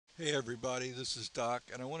Hey everybody, this is Doc,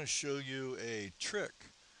 and I want to show you a trick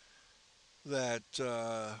that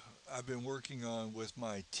I've been working on with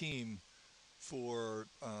my team for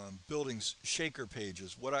building shaker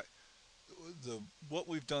pages. What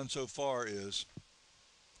we've done so far is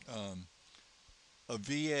um, a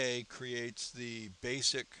VA creates the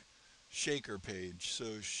basic shaker page,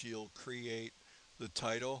 so she'll create the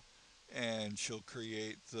title and she'll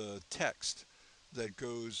create the text that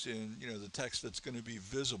goes in, the text that's going to be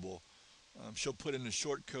visible. She'll put in the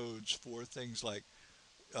short codes for things like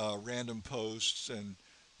random posts and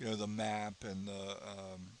the map and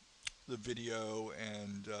the video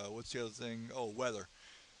and what's the other thing? Oh, weather.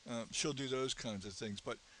 She'll do those kinds of things.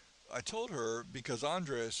 But I told her because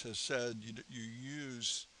Andres has said you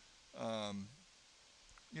use um,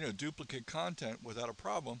 duplicate content without a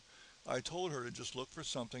problem. I told her to just look for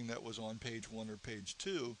something that was on page one or page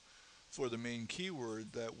two for the main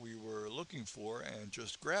keyword that we were looking for and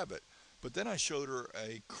just grab it. But then I showed her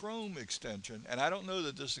a Chrome extension, and I don't know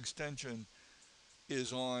that this extension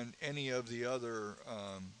is on any of the other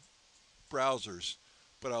browsers,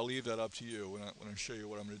 but I'll leave that up to you when I show you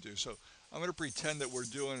what I'm going to do. So I'm going to pretend that we're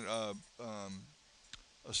doing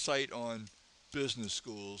a site on business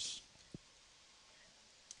schools,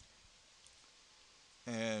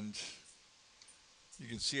 and you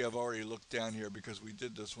can see I've already looked down here because we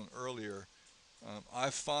did this one earlier. I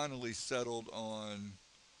finally settled on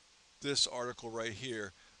this article right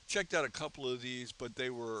here. Checked out a couple of these, but they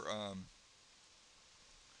were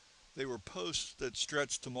posts that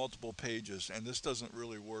stretched to multiple pages, and this doesn't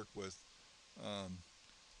really work with um,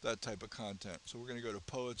 that type of content. So we're going to go to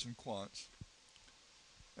Poets and Quants,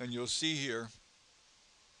 and you'll see here.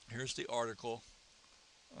 Here's the article.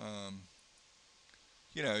 Um,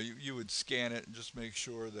 you would scan it and just make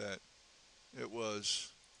sure that it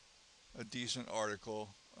was a decent article.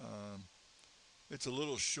 It's a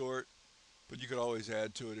little short, but you could always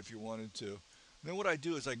add to it if you wanted to. And then what I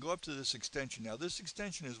do is I go up to this extension. Now this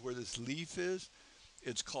extension is where this leaf is.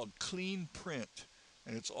 It's called Clean Print,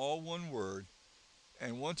 and it's all one word.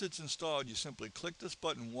 And once it's installed, you simply click this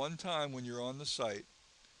button one time when you're on the site,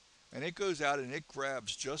 and it goes out and it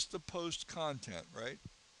grabs just the post content, right?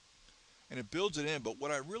 And it builds it in. But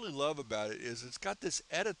what I really love about it is it's got this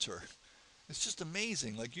editor. It's just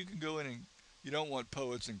amazing. Like you can go in and you don't want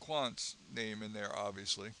Poets and Quants name in there,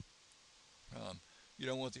 obviously. Um, you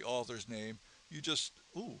don't want the author's name. You just,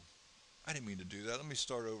 ooh, I didn't mean to do that. Let me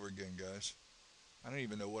start over again, guys. I don't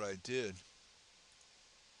even know what I did.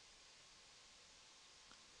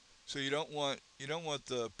 So you don't want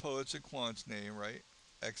the Poets and Quants name, right?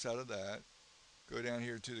 X out of that. Go down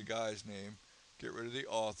here to the guy's name. Get rid of the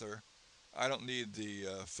author. I don't need the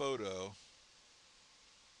photo.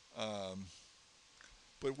 Um,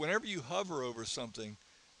 but whenever you hover over something,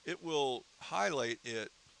 it will highlight it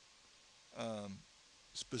um,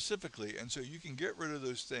 specifically, and so you can get rid of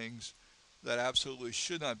those things that absolutely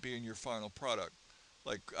should not be in your final product.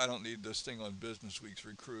 Like I don't need this thing on Business Week's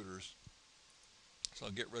recruiters, so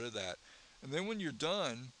I'll get rid of that. And then when you're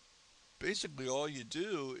done, basically all you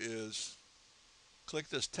do is click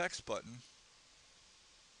this text button,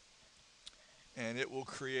 and it will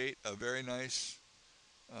create a very nice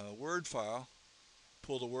Word file.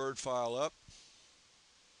 Pull the Word file up,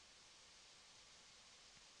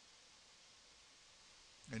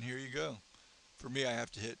 and here you go. For me, I have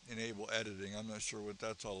to hit enable editing. I'm not sure what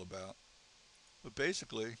that's all about. But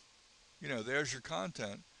basically, there's your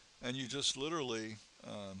content, and you just literally,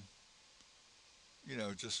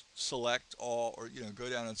 just select all, or go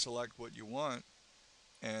down and select what you want,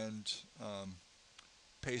 and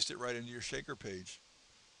paste it right into your shaker page.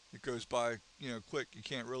 It goes by, quick. You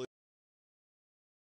can't really